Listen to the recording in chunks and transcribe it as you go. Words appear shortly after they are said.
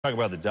Talk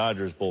about the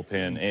Dodgers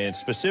bullpen, and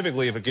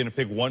specifically, if I'm going to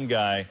pick one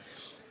guy,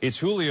 it's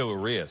Julio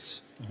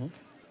Urias.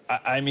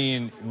 I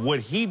mean, what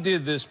he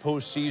did this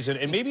postseason,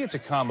 and maybe it's a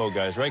combo,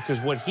 guys, right? Because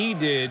what he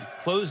did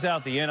closed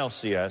out the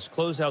NLCS,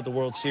 closed out the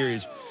World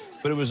Series,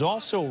 but it was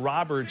also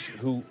Roberts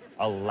who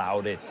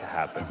allowed it to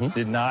happen.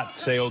 Did not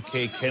say,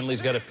 okay,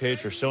 Kenley's got a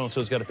pitch or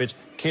so-and-so's got a pitch.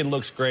 Kid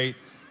looks great.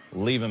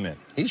 Leave him in.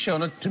 He's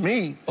shown it to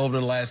me over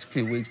the last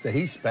few weeks that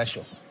he's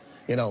special.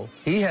 You know,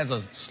 he has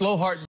a slow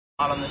heart.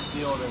 On this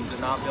field and to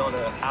not be able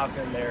to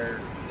happen there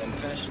and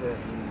finish it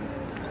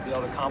and to be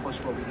able to accomplish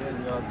what we did, you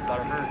know, that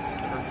hurts. It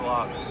hurts a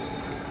lot.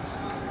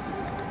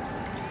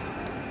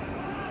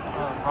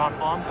 Ron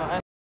Baum, go ahead.